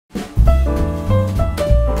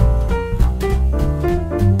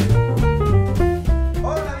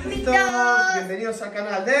bienvenidos al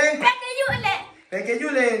canal de... Peque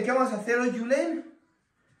Julen, ¿qué vamos a hacer hoy, Julen?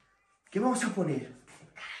 ¿Qué vamos a poner?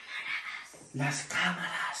 Cámaras. Las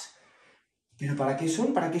cámaras. ¿Pero para qué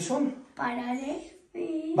son? ¿Para qué son? Para el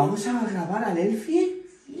Elfi. ¿Vamos a grabar al Elfi?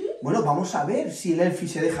 ¿Sí? Bueno, vamos a ver si el Elfi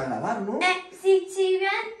se deja grabar, ¿no? Si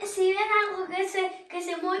ven algo que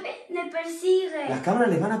se mueve, le persigue. Las cámaras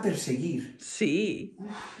les van a perseguir. Sí.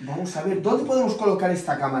 Vamos a ver, ¿dónde podemos colocar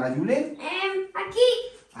esta cámara, Julen? Aquí.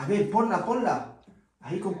 A ver, ponla.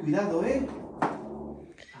 Ahí con cuidado, ¿eh?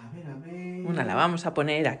 A ver. Una la vamos a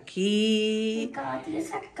poner El aquí. caballo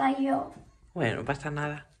se cayó. Bueno, no pasa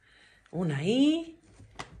nada. Una ahí.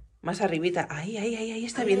 Más arribita. Ahí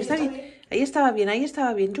está bien, está bien. Ahí estaba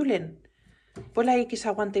bien, Julen. Ponla ahí que se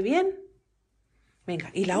aguante bien.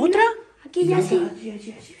 Venga, ¿y la otra? Aquí ya sí.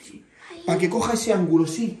 Así. Para que coja ese ángulo,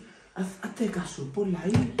 sí. Hazte caso, ponla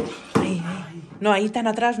ahí. Ahí. No, ahí tan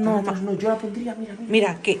atrás no. No, yo la pondría, mira.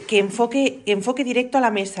 Mira, que enfoque directo a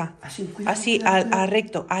la mesa. Así, cuidado, Así, cuidado. a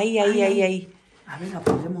recto. Ahí. A ver, la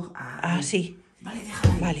pondremos Así. Vale,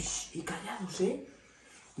 déjala ahí. Vale. Y callados, ¿eh?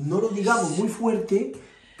 No lo digamos muy fuerte,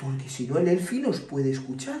 porque si no el Elfi nos puede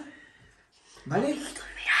escuchar. ¿Vale?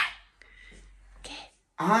 ¿Qué?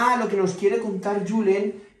 Lo que nos quiere contar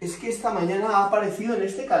Julen es que esta mañana ha aparecido en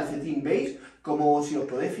este calcetín, ¿veis? Como si os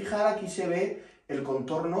podéis fijar, aquí se ve el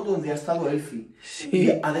contorno donde ha estado Elfi. Sí.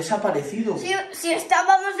 Y ha desaparecido. Si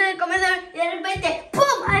estábamos en el comedor y de repente ¡pum!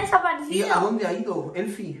 Ha ¿Y desaparecido. a dónde ha ido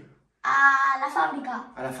Elfi? A la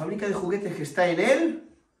fábrica. A la fábrica de juguetes que está en él.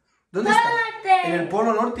 ¿Dónde Polo está? Norte. En el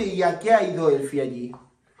Polo Norte. ¿Y a qué ha ido Elfi allí?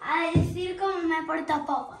 A decir cómo me porta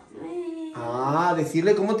papá.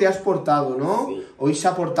 Decirle cómo te has portado, ¿no? Sí. Hoy se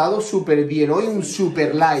ha portado súper bien. Hoy un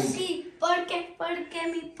super like. Sí, porque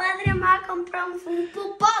mi padre me ha comprado un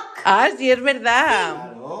Funko Pop. Sí, es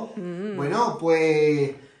verdad. Claro. Bueno,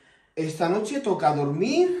 pues esta noche toca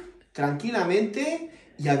dormir tranquilamente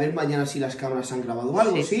y a ver mañana si las cámaras han grabado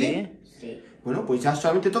algo, ¿sí? Sí. Bueno, pues ya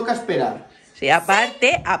solamente toca esperar. Sí,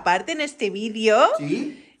 aparte en este vídeo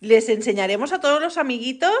 ¿Sí? les enseñaremos a todos los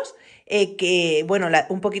amiguitos que, bueno,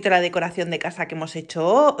 un poquito la decoración de casa que hemos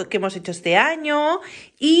hecho este año,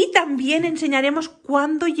 y también enseñaremos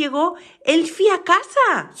cuándo llegó Elfi a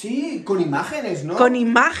casa. Sí, con imágenes, ¿no? Con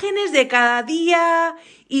imágenes de cada día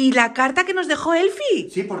y la carta que nos dejó Elfi.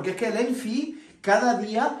 Sí, porque es que el Elfi cada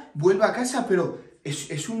día vuelve a casa, pero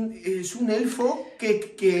es un elfo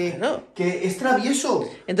que es travieso.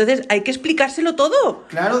 Entonces hay que explicárselo todo.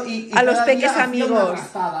 Claro, y A los cada peques día hacía amigos. una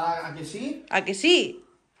gastada, ¿a que sí? ¿A que sí?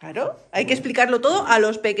 Claro, hay que explicarlo todo a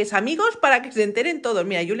los peques amigos para que se enteren todos.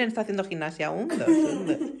 Mira, Julen está haciendo gimnasia. Un,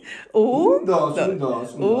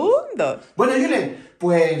 dos. Bueno, Julen,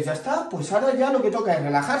 pues ya está. Pues ahora ya lo que toca es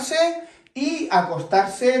relajarse y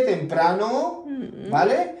acostarse temprano,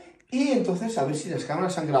 ¿vale? Y entonces a ver si las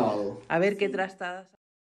cámaras han grabado. A ver qué trastadas.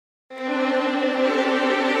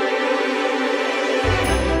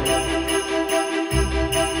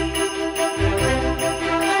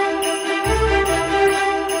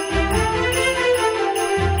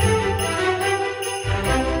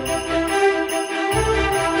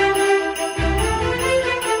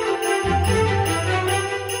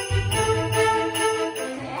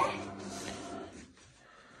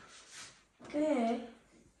 ¿Qué?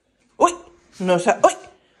 ¡Uy! ¡Uy!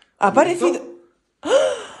 ¡Ha aparecido! ¡Ah!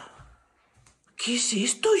 ¿Qué es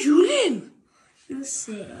esto, Julen? No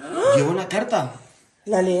sé. Lleva una carta.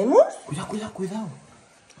 ¿La leemos? Cuidado.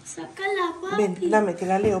 Sácala, papi. Ven, dame, que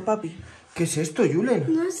la leo, papi. ¿Qué es esto, Julen?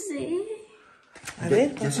 No sé. A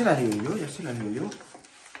ver. Ya se la leo yo.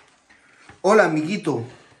 Hola, amiguito.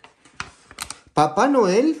 Papá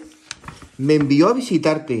Noel me envió a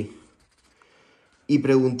visitarte y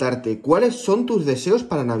preguntarte cuáles son tus deseos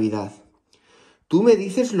para Navidad. Tú me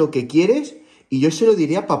dices lo que quieres y yo se lo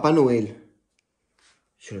diré a Papá Noel.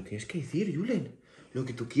 Se lo tienes que decir, Julen, lo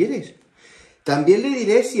que tú quieres. También le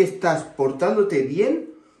diré si estás portándote bien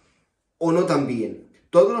o no tan bien.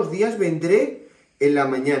 Todos los días vendré en la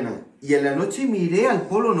mañana y en la noche me iré al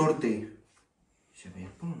Polo Norte. ¿Se ve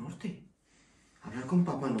al Polo Norte? Hablar con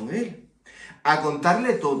Papá Noel. A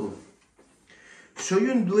contarle todo. Soy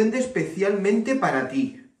un duende especialmente para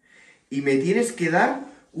ti y me tienes que dar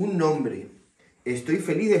un nombre. Estoy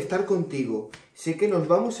feliz de estar contigo. Sé que nos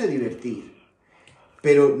vamos a divertir.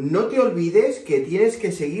 Pero no te olvides que tienes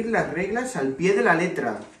que seguir las reglas al pie de la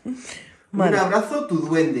letra. Madre. Un abrazo, tu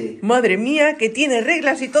duende. Madre mía, que tiene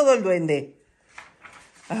reglas y todo el duende.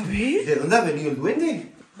 A ver. ¿De dónde ha venido el duende?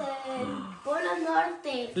 Del Polo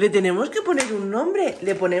Norte. Le tenemos que poner un nombre.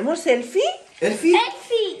 ¿Le ponemos Elfi? ¿Elfi?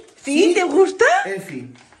 Elfi. ¿Sí? ¿Te gusta?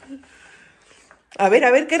 Elfi. A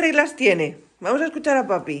ver qué reglas tiene. Vamos a escuchar a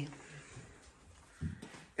papi.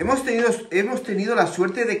 Hemos tenido la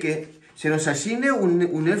suerte de que se nos asigne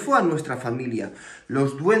un elfo a nuestra familia.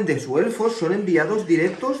 Los duendes o elfos son enviados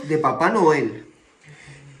directos de Papá Noel.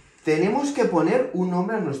 Tenemos que poner un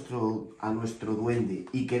nombre a nuestro duende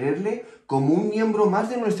y quererle como un miembro más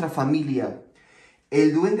de nuestra familia.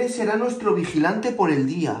 El duende será nuestro vigilante por el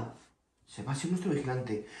día. Se va a ser nuestro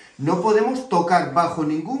vigilante. No podemos tocar bajo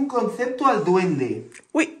ningún concepto al duende.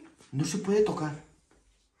 Uy, No se puede tocar.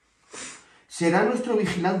 Será nuestro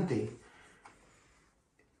vigilante.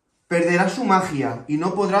 Perderá su magia y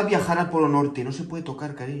no podrá viajar al Polo Norte. No se puede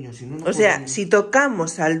tocar, cariño. Si no, no o sea, podría. si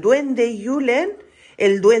tocamos al duende Julen,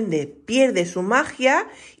 el duende pierde su magia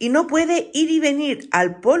y no puede ir y venir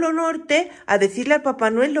al Polo Norte a decirle al Papá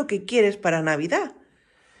Noel lo que quieres para Navidad.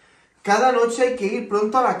 Cada noche hay que ir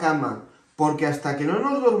pronto a la cama, porque hasta que no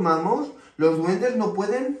nos dormamos, los duendes no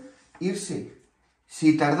pueden irse.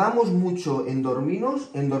 Si tardamos mucho en dormirnos,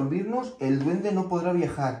 el duende no podrá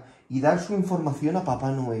viajar y dar su información a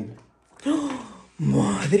Papá Noel.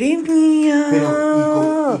 ¡Madre mía!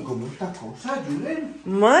 Pero, ¿y cómo estas cosas, Julen?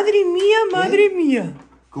 ¡Madre mía, madre mía!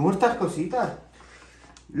 ¿Cómo estas cositas?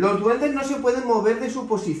 Los duendes no se pueden mover de su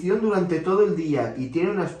posición durante todo el día y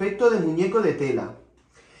tienen un aspecto de muñeco de tela.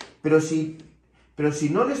 Pero si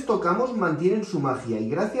no les tocamos, mantienen su magia y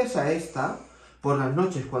gracias a esta, por las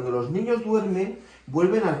noches, cuando los niños duermen,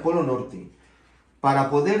 vuelven al Polo Norte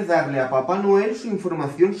para poder darle a Papá Noel su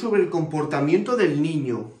información sobre el comportamiento del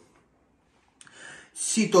niño.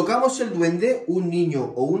 Si tocamos el duende, un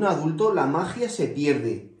niño o un adulto, la magia se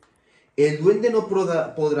pierde. El duende no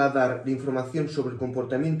podrá dar la información sobre el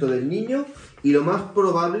comportamiento del niño y lo más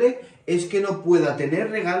probable es que no pueda tener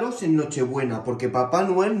regalos en Nochebuena, porque Papá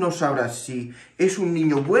Noel no sabrá si es un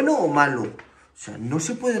niño bueno o malo. O sea, no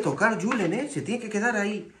se puede tocar, Julen, ¿eh? Se tiene que quedar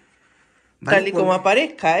ahí. ¿Vale? Tal y como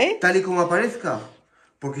aparezca, ¿eh? Tal y como aparezca.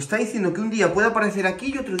 Porque está diciendo que un día puede aparecer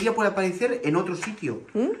aquí y otro día puede aparecer en otro sitio.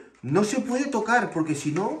 No se puede tocar, porque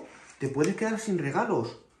si no, te puedes quedar sin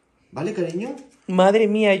regalos. ¿Vale, cariño? Madre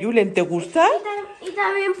mía, Julen, ¿te gusta? Y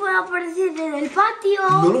también puede aparecer desde el patio.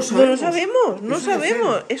 No lo sabemos. No lo sabemos, no Eso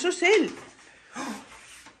sabemos. es él. Eso es él.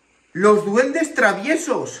 Los duendes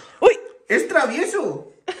traviesos. ¡Uy! ¡Es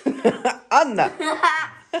travieso! ¡Anda!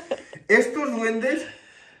 Estos duendes,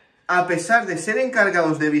 a pesar de ser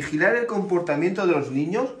encargados de vigilar el comportamiento de los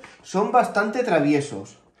niños, son bastante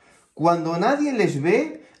traviesos. Cuando nadie les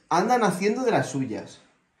ve, andan haciendo de las suyas.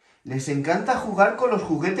 Les encanta jugar con los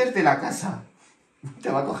juguetes de la casa. Te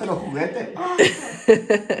va a coger los juguetes.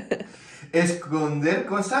 Esconder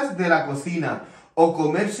cosas de la cocina o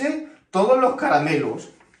comerse todos los caramelos.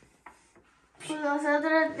 Pues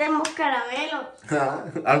nosotros tenemos caramelos.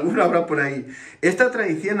 Alguno habrá por ahí. Esta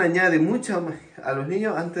tradición añade mucha magia a los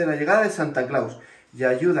niños antes de la llegada de Santa Claus y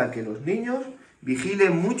ayuda a que los niños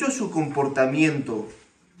vigilen mucho su comportamiento.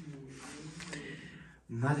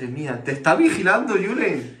 Madre mía, te está vigilando,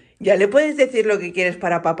 Julen. Ya le puedes decir lo que quieres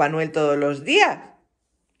para Papá Noel todos los días.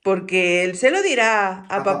 Porque él se lo dirá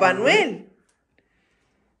a Papá Noel.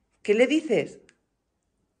 ¿Qué le dices?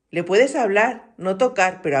 Le puedes hablar, no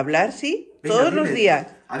tocar, pero hablar sí, Venga, todos dime. los días.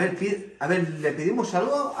 A ver, ¿le pedimos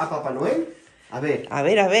algo a Papá Noel? A ver. A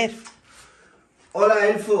ver, a ver. Hola,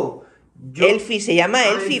 Elfo. Elfi, se llama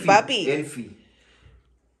Elfi, papi. Elfi.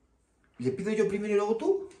 ¿Le pido yo primero y luego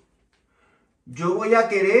tú? Yo voy a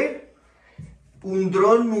querer un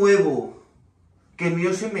dron nuevo. Que el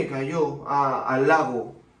mío se me cayó al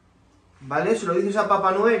lago. ¿Vale? ¿Se lo dices a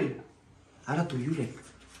Papá Noel? Ahora tú, Julen.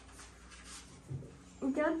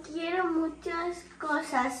 Yo quiero muchas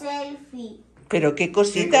cosas, Elfi. Pero qué ¿Qué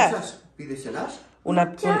cositas. cosas? Pídeselas.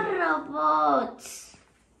 Muchos robots.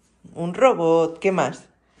 Un robot, ¿qué más?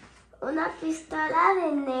 Una pistola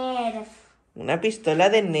de Nerf. Una pistola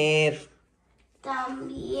de Nerf.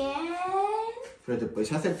 También Pero te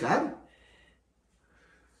puedes acercar.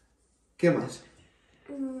 ¿Qué más?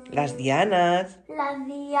 Las dianas. las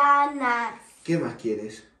dianas. ¿Qué más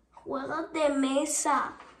quieres? Juegos de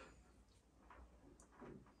mesa.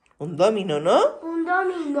 Un domino, ¿no? Un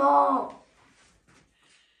dominó.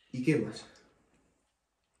 ¿Y qué más?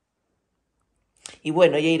 Y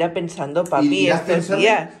bueno, ya irá pensando, Y papi, irás estos pensando,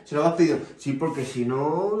 días. se lo vas pidiendo. Sí, porque si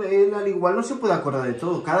no, él al igual no se puede acordar de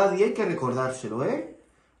todo. Cada día hay que recordárselo, ¿eh?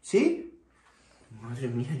 ¿Sí? Madre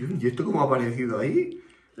mía, ¿y esto cómo ha aparecido ahí?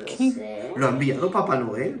 No sé. ¿Lo ha enviado Papá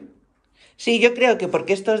Noel? Sí, yo creo que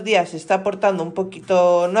porque estos días se está portando un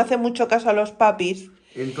poquito, no hace mucho caso a los papis,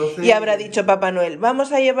 Entonces... y habrá dicho Papá Noel,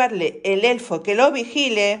 vamos a llevarle el elfo que lo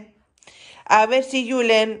vigile, a ver si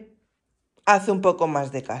Julen hace un poco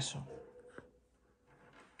más de caso.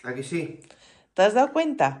 ¿Aquí sí? ¿Te has dado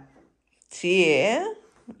cuenta? Sí, ¿eh?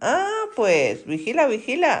 Ah, pues, vigila,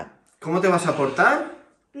 vigila. ¿Cómo te vas a portar?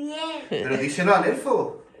 Bien. Pero díselo al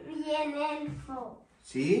elfo. Bien, Elfo.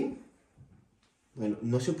 ¿Sí? Bueno,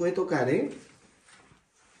 no se puede tocar, ¿eh?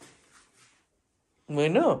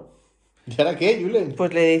 Bueno, ¿Y ahora qué, Julen?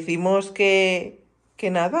 pues le decimos que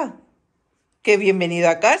nada. Que bienvenido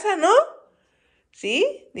a casa, ¿no?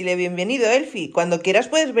 ¿Sí? Dile bienvenido, Elfi. Cuando quieras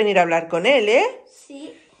puedes venir a hablar con él, ¿eh?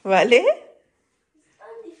 Sí. ¿Vale? ¿Tan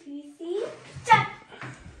difícil? ¡Cha!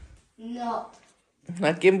 No.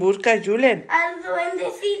 ¿A quién buscas, Julen? Al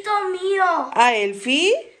duendecito mío. ¿A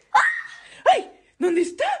Elfi? ¡Ay! ¿Dónde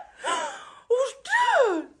está?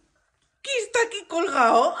 ¡Ostras! ¿Qué está aquí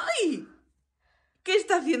colgado? ¡Ay! ¿Qué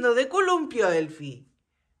está haciendo de columpio, Elfi?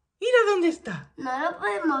 Mira dónde está. No lo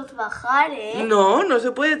podemos bajar, ¿eh? No, no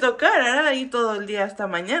se puede tocar. Ahora ahí todo el día hasta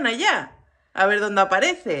mañana ya. A ver dónde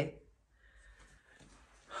aparece.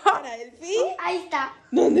 ¿Ahora, Elfi? Ahí está.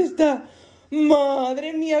 ¿Dónde está?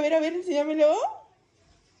 Madre mía, a ver, enséñamelo.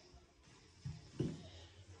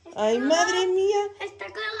 Ay, madre mía. Está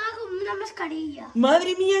colgado con una mascarilla.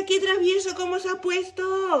 Madre mía, qué travieso cómo se ha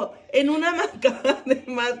puesto. En una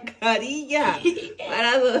mascarilla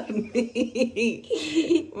para dormir.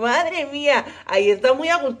 Madre mía, ahí está muy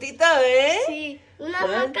a gustito, ¿eh? Sí, una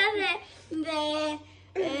vaca de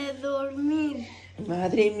dormir.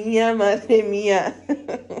 Madre mía, madre mía.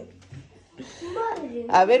 Madre.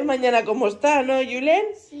 A ver mañana cómo está, ¿no, Julen?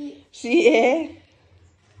 Sí. Sí, ¿eh?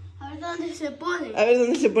 A ver dónde se pone. A ver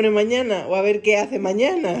dónde se pone mañana o a ver qué hace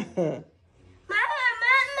mañana. ¡Mamá!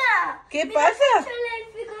 ¿Qué Mira pasa? qué ha hecho el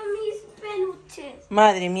Elfi con mis peluches.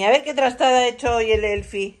 Madre mía, a ver qué trastada ha hecho hoy el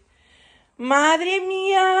Elfi. Madre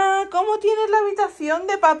mía, ¿cómo tienes la habitación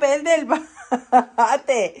de papel del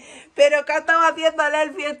bate? ¿Pero qué ha estado haciendo el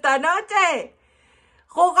Elfi esta noche?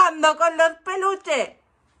 ¿Jugando con los peluches?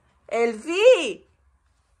 ¡Elfi!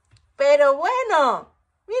 Pero bueno,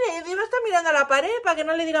 mire, y encima está mirando a la pared para que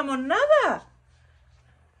no le digamos nada.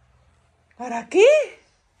 ¿Para qué?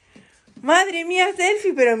 Madre mía, es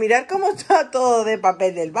Elfi, pero mirad cómo está todo de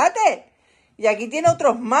papel del bate. Y aquí tiene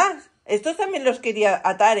otros más. Estos también los quería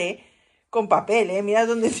atar, con papel, mirad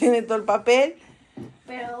dónde tiene todo el papel.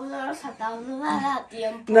 Pero uno los ha atado, no me ha dado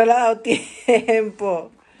tiempo. No le ha dado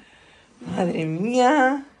tiempo. Madre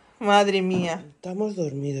mía, madre mía. Estamos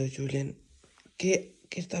dormidos, Julen. ¿Qué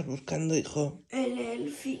estás buscando, hijo? El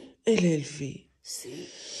Elfi. El Elfi. Sí.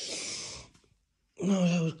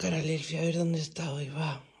 Vamos a buscar al Elfi, a ver dónde está hoy,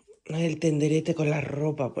 va. El tenderete con la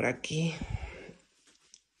ropa por aquí.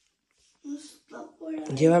 No está por ahí.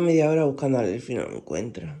 Lleva media hora buscando al Elfi, no lo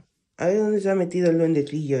encuentra. A ver dónde se ha metido el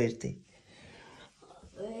duendecillo este.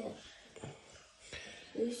 A ver.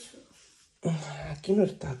 Eso. Aquí no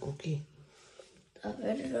está, Cookie. A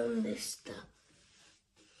ver dónde está.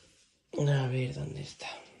 A ver dónde está.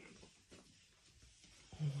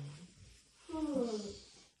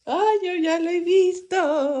 ¡Ay, yo ya lo he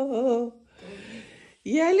visto!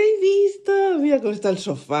 Ya lo he visto. Mira cómo está el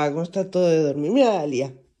sofá, cómo está todo de dormir. Mira a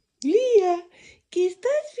Lía. Lía, que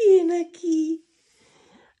estás bien aquí.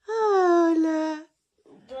 Hola.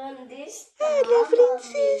 ¿Dónde está? Hola,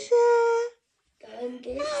 princesa.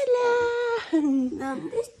 ¿Dónde está? Hola.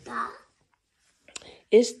 ¿Dónde está?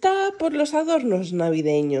 Está por los adornos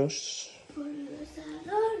navideños. Por los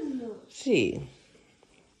adornos. Sí.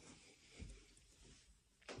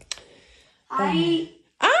 Ahí.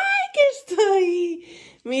 ¡Ay, que está ahí!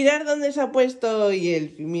 Mirad dónde se ha puesto hoy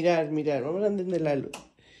Elfi. Mirad. Vamos a encender la luz.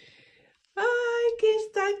 ¡Ay, que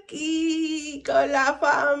está aquí con la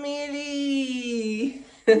familia!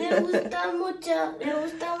 Me gusta mucho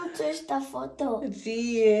esta foto.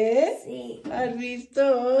 Sí, ¿eh? Sí. ¿Has visto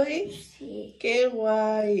hoy? Sí. ¡Qué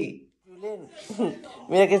guay!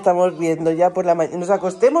 Mira que estamos viendo ya por la mañana. Nos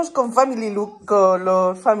acostemos con con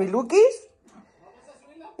los Familukis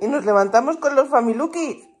y nos levantamos con los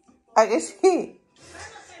Familukis. ¿A que sí?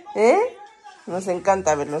 ¿Eh? Nos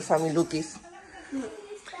encanta ver los Familukis.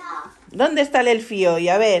 ¿Dónde está el Elfi hoy?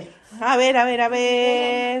 A ver. ¡Ah!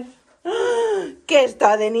 ¿Qué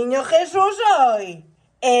está de niño Jesús hoy?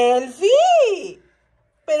 ¡Elfi!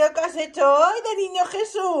 ¿Pero qué has hecho hoy de niño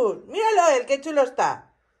Jesús? Míralo él, qué chulo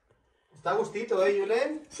está. Está a gustito,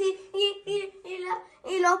 Julen? Sí,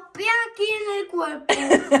 y los pies aquí en el cuerpo.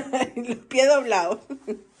 Los pies doblados.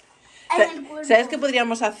 En el cuerpo. ¿Sabes qué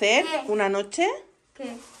podríamos hacer ¿Qué? una noche?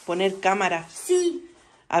 ¿Qué? Poner cámaras. Sí.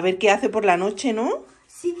 A ver qué hace por la noche, ¿no?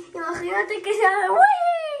 Sí, imagínate que se hace ¡uy!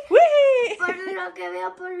 ¡Uy! Por lo que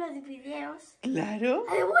veo por los videos. Claro.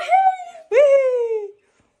 Hace ¡uy! ¡Uy!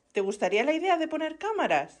 ¿Te gustaría la idea de poner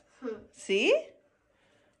cámaras? ¿Sí?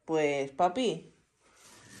 Pues, papi,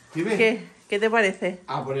 Dime. ¿qué te parece?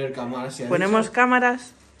 A poner cámaras. ¿sí ha ¿Ponemos dicho?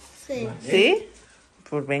 cámaras? Sí. Vale. ¿Sí?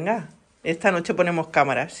 Pues venga, esta noche ponemos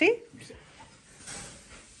cámaras, ¿sí?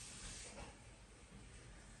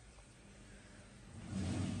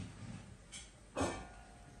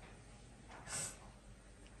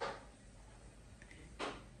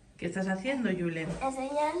 ¿Qué estás haciendo, Julen?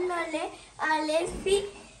 Enseñándole a Elfi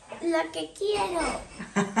lo que quiero.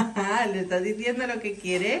 ¿Le estás diciendo lo que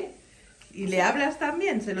quiere? ¿Y le hablas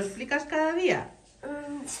también? ¿Se lo explicas cada día?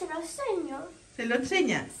 Se lo enseño. ¿Se lo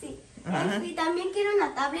enseñas? Sí. Ajá. Elfi también quiero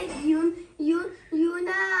una tablet y una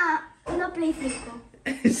Play 5.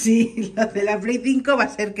 Sí, lo de la Play 5 va a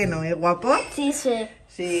ser que no, ¿eh, guapo? Sí, sí.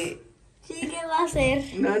 Sí. Sí que va a ser.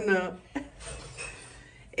 No.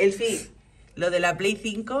 Elfi, lo de la Play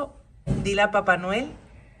 5, dile a Papá Noel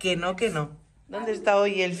que no, que no. ¿Dónde está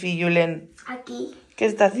hoy Elfi, Julen? Aquí. ¿Qué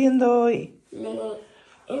está haciendo hoy?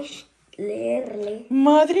 Leerle.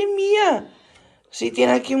 ¡Madre mía! Si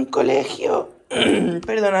tiene aquí un colegio.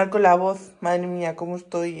 Perdonad con la voz. Madre mía, cómo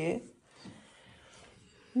estoy, ¿eh?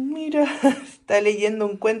 Mira, está leyendo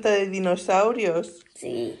un cuento de dinosaurios.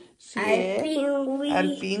 Sí. Sí, Al pingüí.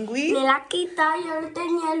 Al pingüí. Me la ha quitado y ahora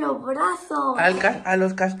tenía en los brazos. A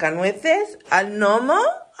los cascanueces, al gnomo,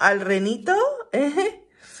 al renito.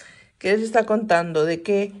 ¿Qué les está contando? ¿De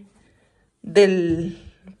qué? Del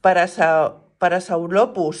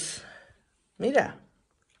Parasaurolophus. Mira.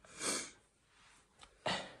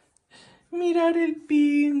 Mirar el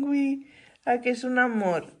pingüí. ¿A que es un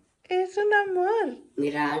amor? Es un amor.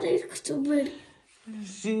 Mira, es súper.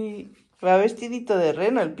 Sí. Va vestidito de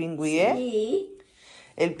reno el pingüí, ¿eh? Sí.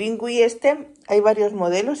 El pingüí este, hay varios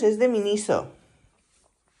modelos, es de Miniso.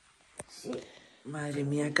 Sí. Madre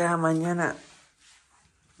mía, cada mañana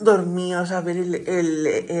dormíos a ver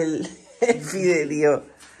el Fidelio.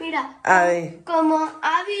 Mira, A ver. como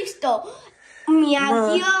ha visto mi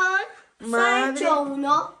avión, se ha Madre. hecho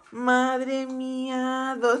uno. Madre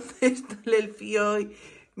mía, ¿dónde está el Elfi hoy?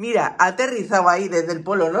 Mira, ha aterrizado ahí desde el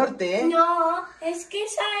Polo Norte, ¿eh? No, es que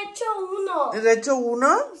se ha hecho uno. ¿Has hecho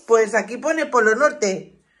uno? Pues aquí pone Polo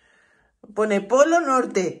Norte. Pone Polo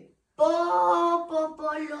Norte. Polo.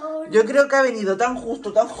 Yo creo que ha venido tan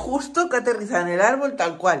justo que ha aterrizado en el árbol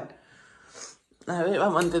tal cual. A ver,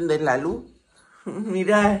 vamos a encender la luz.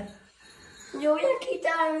 Mirad. Yo voy a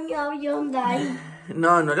quitar mi avión de ahí.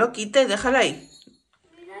 No lo quites, déjala ahí.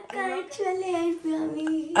 Mira que ha hecho el Elfi a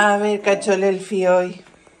mí. A ver, ¿qué ha hecho el Elfi hoy?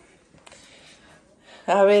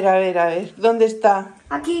 A ver. ¿Dónde está?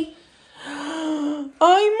 Aquí. ¡Ay,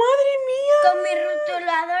 madre mía! Con mi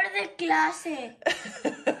rotulador de clase.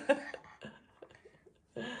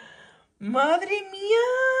 ¡Madre mía!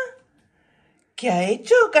 ¿Qué ha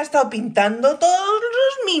hecho? Que ha estado pintando todos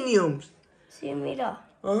los Minions. Sí, mira.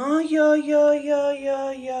 Ay,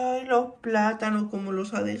 los plátanos, cómo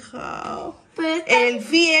los ha dejado. Pero está,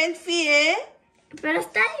 Elfi, ¿eh? pero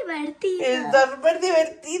está divertido. Está súper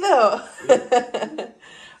divertido.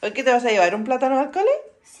 ¿Hoy qué te vas a llevar? ¿Un plátano al cole?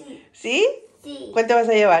 Sí. ¿Sí? Sí. ¿Cuál te vas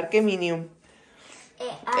a llevar? ¿Qué Minion?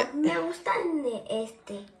 A mí me gustan de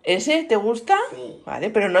este. ¿Ese te gusta? Sí. Vale,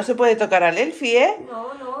 pero no se puede tocar al Elfi, ¿eh?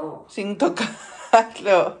 No. Sin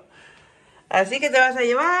tocarlo. Así que te vas a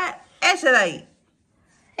llevar ese de ahí.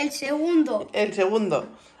 El segundo. El segundo.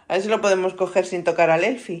 A ver si lo podemos coger sin tocar al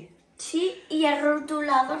Elfi. Sí, y el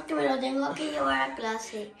rotulador que me lo tengo que llevar a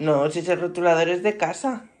clase. No, si ese rotulador es de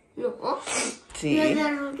casa. No. Sí. Los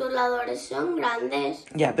de rotuladores son grandes.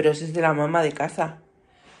 Ya, pero ese es de la mamá de casa.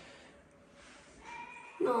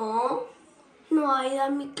 No ha ido a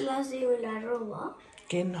mi clase y me la roba.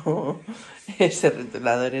 Que no. Ese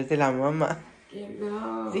rotulador es de la mamá. Que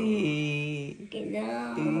no. Sí. Que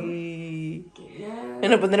no. Sí. Que no.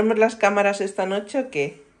 Bueno, ¿pondremos las cámaras esta noche o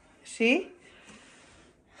qué? ¿Sí?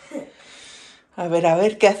 A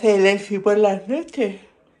ver, ¿qué hace el Elfi por las noches?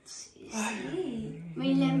 Sí.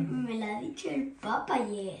 Me la ha dicho el papá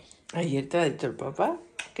ayer. ¿Ayer te ha dicho el papá?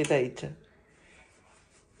 ¿Qué te ha dicho?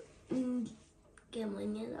 Que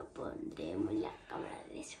mañana pondremos la cámara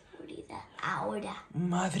de seguridad. Ahora.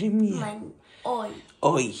 Madre mía. Hoy.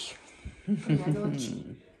 Hoy. En la noche.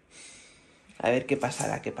 A ver qué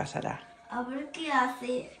pasará. A ver qué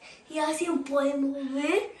hace. Y así podemos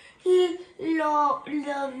ver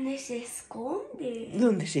donde se esconde.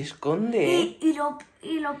 ¿Dónde se esconde? Y lo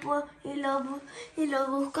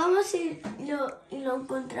buscamos y lo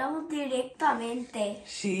encontramos directamente.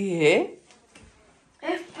 Sí, ¿eh?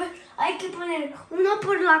 Hay que poner una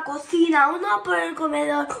por la cocina, una por el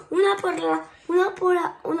comedor, una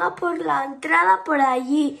por la entrada por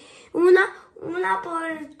allí, una por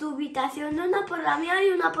tu habitación, una por la mía y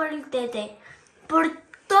una por el tete. Por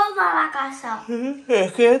toda la casa.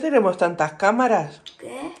 Es que no tenemos tantas cámaras.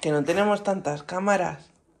 ¿Qué? Que no tenemos tantas cámaras.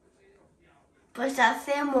 Pues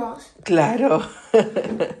hacemos. Claro.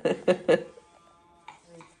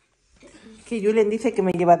 Que Julen dice que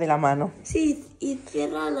me lleva de la mano. Sí, y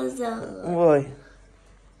cierra los ojos. Voy.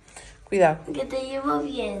 Cuidado. Que te llevo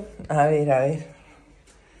bien. A ver.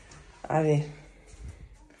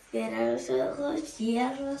 Cierra los ojos,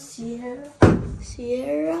 cierra, cierra,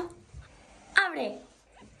 cierra. ¡Abre!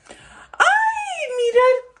 ¡Ay!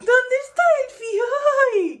 ¡Mirad! ¿Dónde está Elfi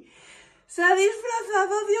hoy? ¡Se ha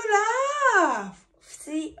disfrazado de Olaf!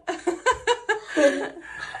 Sí.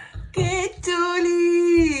 ¡Qué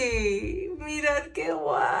chuli! ¡Mirad qué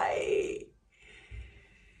guay!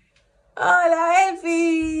 ¡Hola,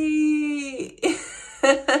 Elfi!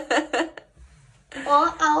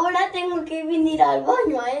 Ahora tengo que venir al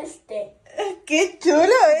baño a este. ¡Qué chulo,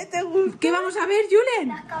 ¿Te gusta? ¿Qué vamos a ver, Julen?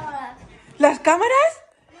 Las cámaras. ¿Las cámaras?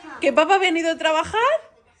 Que papá ha venido a trabajar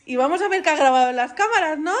y vamos a ver qué ha grabado en las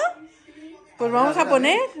cámaras, ¿no? Pues vamos a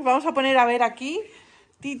poner a ver aquí.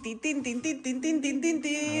 Tin, tin, tin, tin, tin, tin, tin, tin, tin,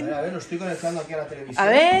 tin. A ver, lo estoy conectando aquí a la televisión. A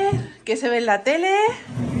ver, ¿qué se ve en la tele?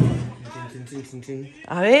 Tin, tin, tin, tin.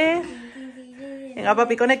 A ver. Venga,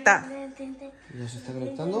 papi, conecta. Ya se está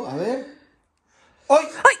conectando. A ver. ¡Ay!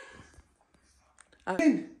 ¡Ay! A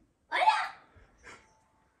ver. ¡Ay!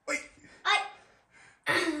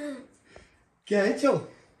 ¡Ay! ¿Qué ha hecho?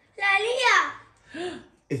 ¡La lía!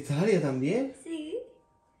 ¿Está Aria también? Sí.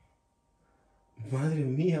 Madre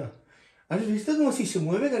mía. ¿Has visto cómo si se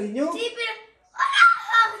mueve, cariño? Sí, pero...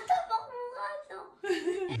 ¡Hola! ¡Estamos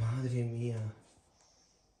jugando! Madre mía.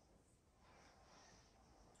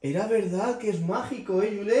 Era verdad que es mágico,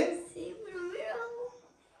 Julen? Sí, pero mira.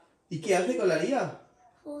 ¿Y qué hace con la Aria?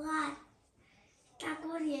 Jugar. Está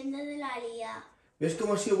corriendo de la lía. ¿Ves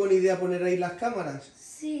cómo ha sido buena idea poner ahí las cámaras?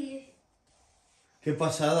 Sí. Qué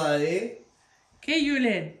pasada, ¿eh? ¿Qué,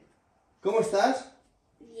 Julen? ¿Cómo estás?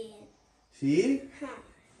 Bien. ¿Sí?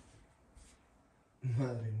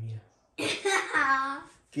 Madre mía.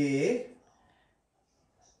 ¿Qué?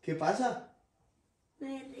 ¿Qué pasa?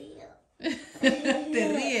 Me río. ¿Te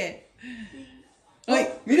ríe? ¡Ay!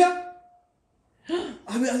 ¡Mira!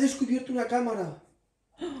 Ha descubierto una cámara.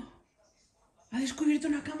 ¿Ha descubierto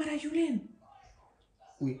una cámara, Julen?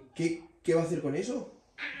 Uy, ¿qué va a hacer con eso?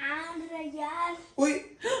 Ah, enrollar.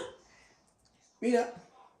 ¡Uy! Mira.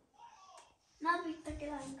 ¿No has visto que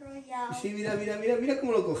lo ha enrollado? Sí, mira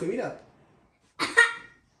cómo lo coge, mira.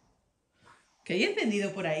 ¿Que hay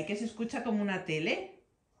encendido por ahí? ¿Que se escucha como una tele?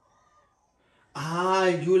 Ah,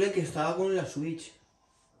 el Julen que estaba con la Switch.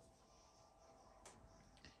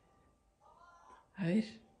 A ver.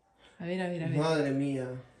 A ver. Madre mía.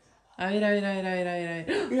 A ver.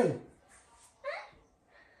 Míralo.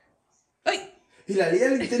 ¡Ay! Y la Lía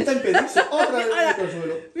le intenta impedirse otra vez en el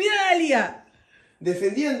consuelo. ¡Mira la Lía!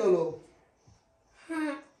 Defendiéndolo.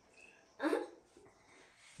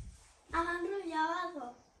 Ha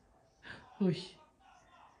enrollado. Uy.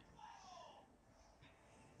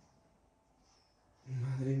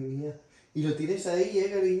 Madre mía. ¿Y lo tienes ahí,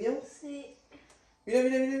 cariño? Sí.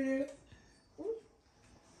 Mira.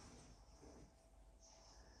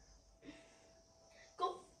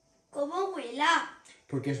 ¿Cómo vuela?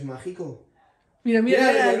 Porque es mágico. Mira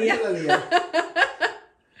la Lía. Mira la Lía.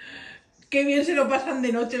 Qué bien se lo pasan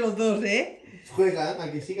de noche los dos, ¿eh? Juegan, a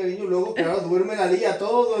que sí, cariño. Luego, claro, duerme la Lía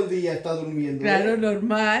todo el día, está durmiendo. Claro, ¿eh?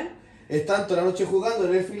 normal. Están toda la noche jugando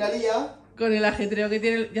en Elfo y la Lía. Con el ajetreo que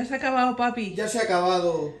tiene. Ya se ha acabado, papi. Ya se ha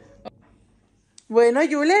acabado. Bueno,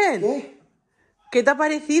 Julen. ¿Qué? ¿Qué te ha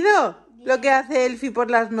parecido lo que hace Elfi por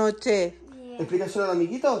las noches? Bien. Explícaselo a los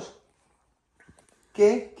amiguitos.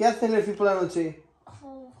 ¿Qué? ¿Qué hace el Elfo por la noche?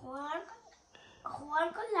 Jugar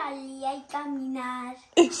con la lía y caminar.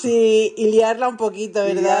 Sí, y liarla un poquito,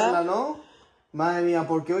 ¿verdad? Liarla, ¿no? Madre mía,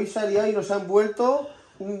 porque hoy salía y nos han vuelto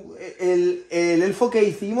el elfo que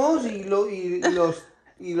hicimos y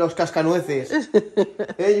los cascanueces.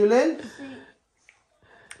 ¿Eh, Julen? Sí.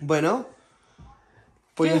 Bueno,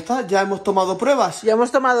 pues ya está, ya hemos tomado pruebas. Ya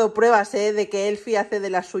hemos tomado pruebas, de que Elfi hace de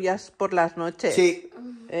las suyas por las noches. Sí.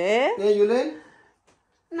 ¿Eh? ¿Eh, Julen?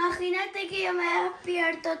 Imagínate que yo me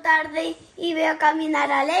despierto tarde y veo caminar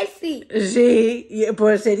al Elfi. Sí,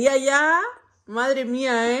 pues sería ya... Madre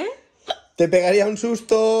mía, ¿eh? Te pegaría un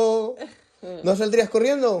susto. ¿No saldrías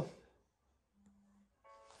corriendo?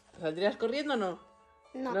 ¿Saldrías corriendo o no?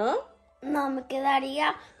 No. ¿No? No, me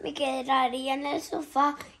quedaría en el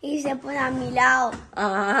sofá y se pone a mi lado.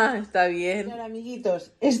 Ah, está bien. Ahora,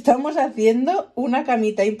 amiguitos, estamos haciendo una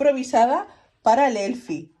camita improvisada para el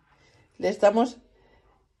Elfi. Le estamos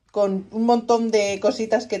con un montón de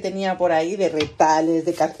cositas que tenía por ahí, de retales,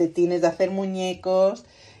 de calcetines, de hacer muñecos.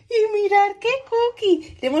 Y mirad qué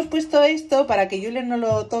cookie. Le hemos puesto esto para que Julen no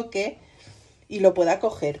lo toque y lo pueda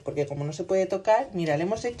coger, porque como no se puede tocar, mira, le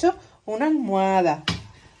hemos hecho una almohada,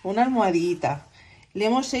 una almohadita. Le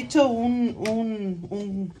hemos hecho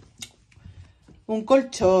un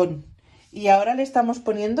colchón. Y ahora le estamos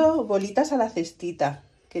poniendo bolitas a la cestita,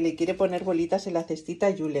 que le quiere poner bolitas en la cestita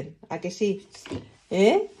a Julen. ¿A que sí?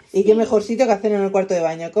 ¿Eh? Y qué mejor sitio que hacer en el cuarto de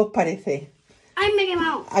baño. ¿Qué os parece? ¡Ay, me he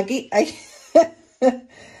quemado! Aquí,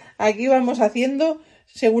 aquí vamos haciendo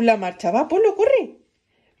según la marcha. Va, Polo, corre.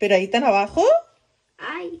 Pero ahí tan abajo.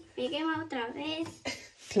 ¡Ay, me he quemado otra vez!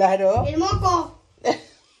 Claro. ¡El moco!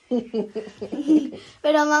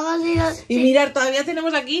 Pero vamos a ir a... Y mirar, todavía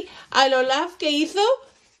tenemos aquí al Olaf que hizo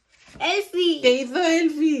Elfi.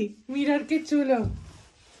 Elfi. Mirar qué chulo.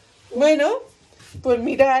 Bueno, pues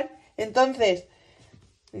mirar. Entonces,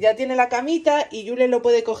 ya tiene la camita y Yule lo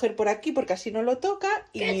puede coger por aquí porque así no lo toca.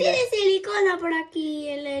 Y ¿Qué mirar. tiene silicona por aquí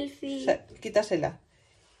el Elfi? O sea, quítasela.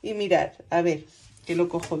 Y mirar, a ver, que lo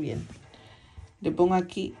cojo bien. Le pongo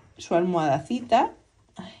aquí su almohadacita.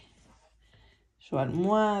 Ay, su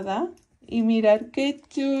almohada. Y mirar qué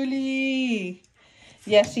chuli.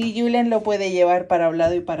 Y así Julen lo puede llevar para un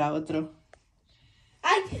lado y para otro.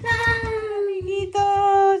 ¡Ay!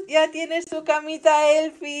 Amiguitos, ya tiene su camita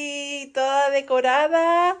Elfi, toda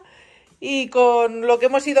decorada y con lo que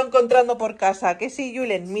hemos ido encontrando por casa. Que sí,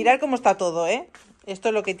 Julen, mirad cómo está todo, ¿eh? Esto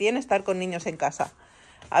es lo que tiene estar con niños en casa.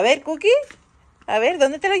 A ver, Cookie, a ver,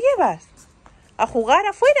 ¿dónde te lo llevas? ¿A jugar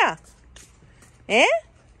afuera? ¿Eh?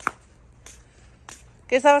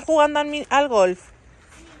 ¿Que estabas jugando al golf?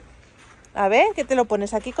 A ver, ¿que te lo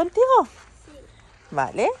pones aquí contigo? Sí.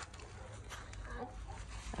 Vale.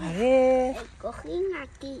 A ver. El cojín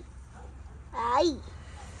aquí. ¡Ay!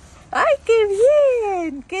 ¡Ay, qué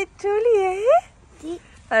bien! ¡Qué chuli, eh! Sí.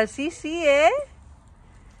 Así sí, ¿eh?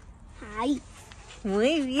 ¡Ay!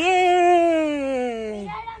 Muy bien.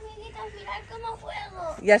 Mirad, amiguitos, mirad cómo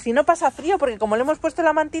juego. Y así no pasa frío, porque como le hemos puesto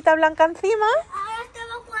la mantita blanca encima... Ahora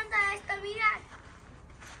estamos jugando a esto, mirad.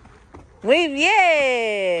 ¡Muy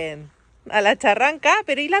bien! A la charranca,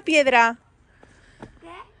 pero ¿y la piedra? ¿Qué?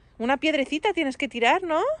 Una piedrecita tienes que tirar,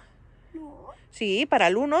 ¿no? No. Sí, para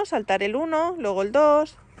el 1, saltar el 1, luego el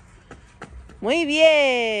 2. Muy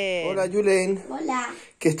bien. Hola, Julen. Hola.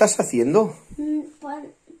 ¿Qué estás haciendo?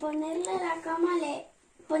 Ponerle la cama,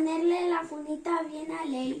 ponerle la cunita bien a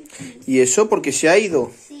Elfi. ¿Y eso porque se ha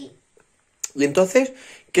ido? Sí. Y entonces,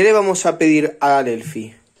 ¿qué le vamos a pedir al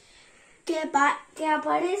Elfi? Que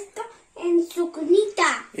aparezca en su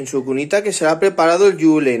cunita. En su cunita que se la ha preparado el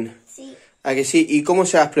Julen. Sí. ¿A que sí? ¿Y cómo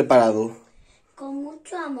se la has preparado? Con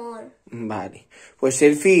mucho amor. Vale. Pues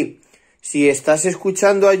Elfi, si estás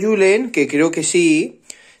escuchando a Julen, que creo que sí,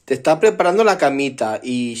 te está preparando la camita.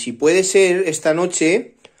 Y si puede ser, esta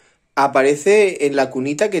noche aparece en la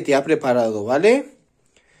cunita que te ha preparado, ¿vale?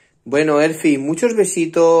 Bueno, Elfi, muchos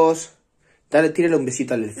besitos. Dale, tírale un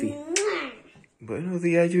besito al Elfi. Buenos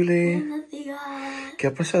días, Julen. Buenos días. ¿Qué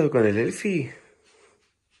ha pasado con el Elfi?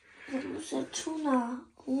 Hemos hecho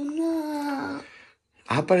una...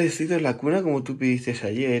 Ha aparecido en la cuna como tú pediste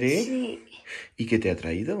ayer, ¿eh? Sí. ¿Y qué te ha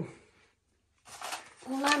traído?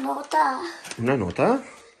 Una nota. ¿Una nota?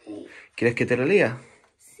 Sí. ¿Quieres que te la lea?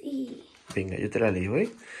 Sí. Venga, yo te la leo, ¿eh?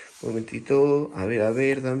 Un momentito. A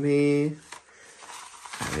ver, dame.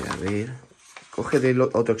 A ver. Coge del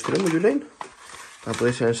otro extremo, Julen, para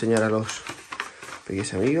poderse enseñar a los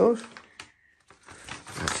pequeños amigos.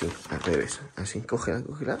 Así, al revés. Así, cógela.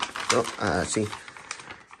 No, así.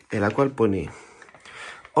 En la cual pone: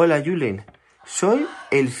 Hola, Julen. Soy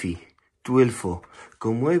Elfi, tu elfo.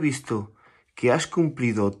 Como he visto que has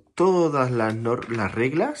cumplido todas las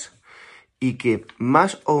reglas y que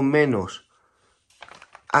más o menos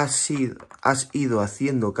has ido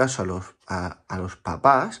haciendo caso a los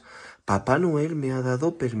papás, Papá Noel me ha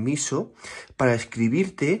dado permiso para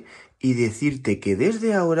escribirte y decirte que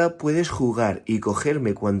desde ahora puedes jugar y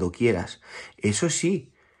cogerme cuando quieras. Eso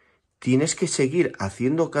sí, tienes que seguir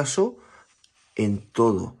haciendo caso en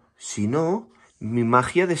todo. Si no, mi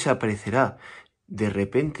magia desaparecerá de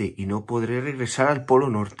repente y no podré regresar al Polo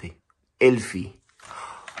Norte. Elfi.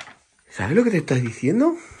 ¿Sabes lo que te estás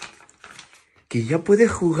diciendo? Que ya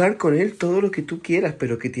puedes jugar con él todo lo que tú quieras,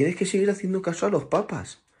 pero que tienes que seguir haciendo caso a los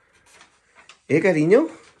papas. Cariño?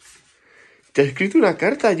 Te he escrito una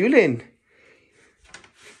carta, Julen.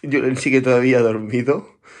 Julen sigue todavía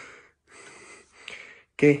dormido.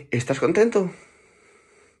 ¿Qué? ¿Estás contento?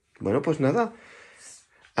 Bueno, pues nada.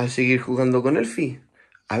 A seguir jugando con Elfi.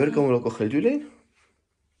 A ver cómo lo coge el Julen.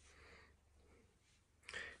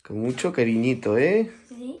 Con mucho cariñito, ¿eh?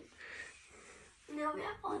 Sí. Me voy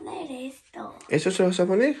a poner esto. ¿Eso se lo vas a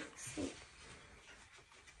poner? Sí.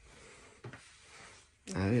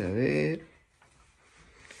 A ver.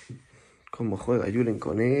 Cómo juega Julen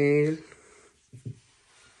con él.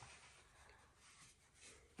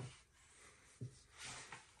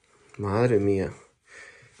 Madre mía.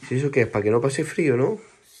 ¿Y eso qué es? ¿Para que no pase frío, no?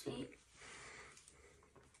 Sí.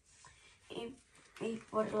 Y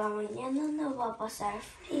por la mañana no va a pasar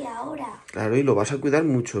frío ahora. Claro, y lo vas a cuidar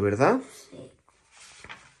mucho, ¿verdad? Sí.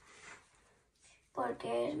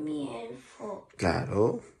 Porque es mi elfo.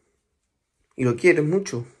 Claro. ¿Y lo quieres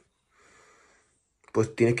mucho?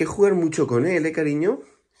 Pues tienes que jugar mucho con él, ¿eh, cariño?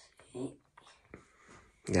 Sí.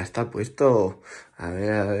 Ya está puesto. A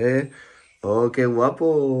ver, a ver. ¡Oh, qué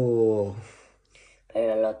guapo!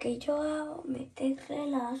 Pero lo que yo hago, meterle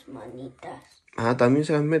las manitas. Ah, también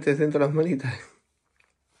se las metes dentro de las manitas.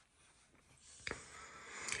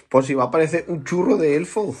 Por si va a aparecer un churro de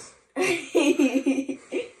elfo.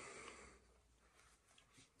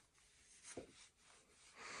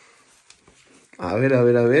 A ver, a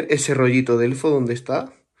ver, a ver. ¿Ese rollito de elfo dónde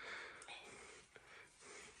está?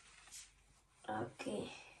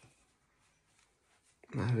 Aquí.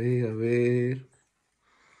 A ver, a ver.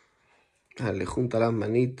 Dale, junta las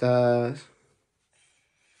manitas.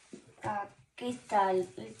 Aquí está el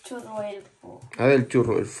churro elfo. A ver el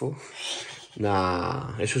churro elfo.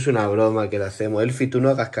 Nah, eso es una broma que le hacemos. Elfi, tú no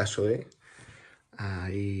hagas caso, ¿eh?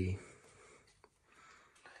 Ahí.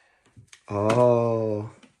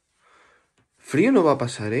 Oh. Frío no va a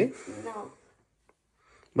pasar, ¿eh? No,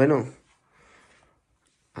 Bueno.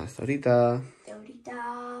 Hasta ahorita.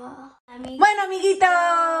 ahorita... Bueno, amiguitos,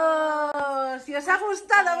 si os ha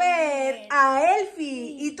gustado ver a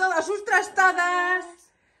Elfi y todas sus trastadas,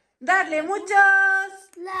 darle muchos,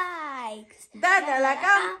 likes. darle a la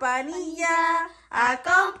campanilla, a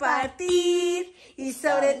compartir y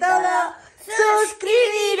sobre todo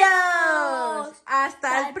suscribiros.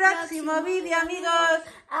 Hasta el próximo vídeo, amigos.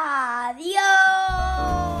 Adiós.